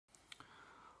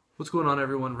What's going on,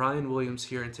 everyone? Ryan Williams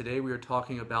here, and today we are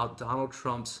talking about Donald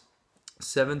Trump's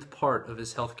seventh part of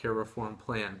his healthcare reform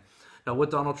plan. Now,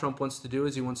 what Donald Trump wants to do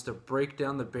is he wants to break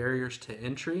down the barriers to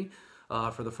entry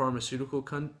for the pharmaceutical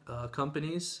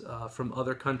companies from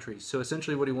other countries. So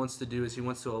essentially what he wants to do is he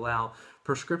wants to allow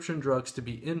prescription drugs to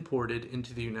be imported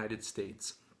into the United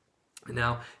States.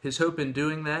 Now, his hope in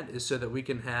doing that is so that we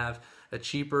can have a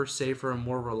cheaper, safer, and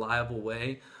more reliable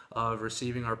way of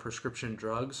receiving our prescription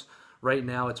drugs. Right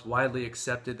now, it's widely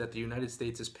accepted that the United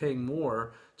States is paying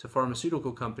more to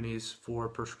pharmaceutical companies for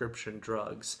prescription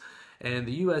drugs. And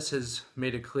the U.S. has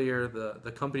made it clear,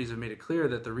 the companies have made it clear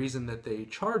that the reason that they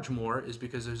charge more is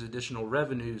because those additional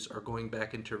revenues are going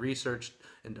back into research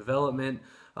and development,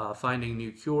 finding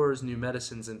new cures, new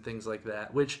medicines, and things like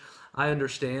that, which I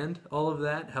understand all of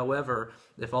that. However,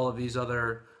 if all of these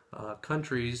other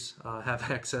countries have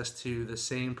access to the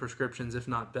same prescriptions, if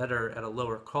not better, at a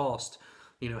lower cost,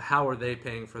 how are they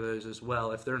paying for those as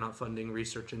well if they're not funding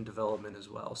research and development as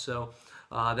well? So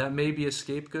that may be a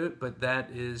scapegoat, but that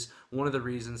is one of the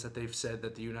reasons that they've said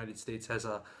that the United States has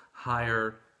a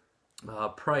higher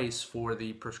price for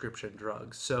the prescription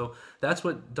drugs. So that's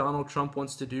what Donald Trump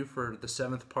wants to do for the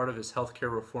seventh part of his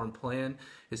healthcare reform plan,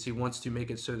 is he wants to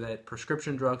make it so that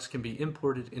prescription drugs can be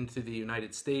imported into the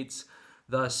United States,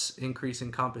 thus increasing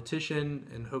competition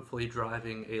and hopefully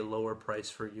driving a lower price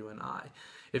for you and I.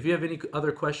 If you have any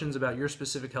other questions about your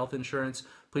specific health insurance,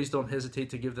 please don't hesitate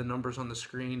to give the numbers on the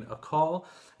screen a call.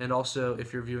 And also,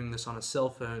 if you're viewing this on a cell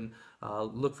phone,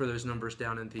 look for those numbers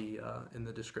down in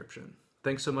the description.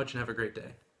 Thanks so much and have a great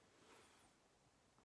day.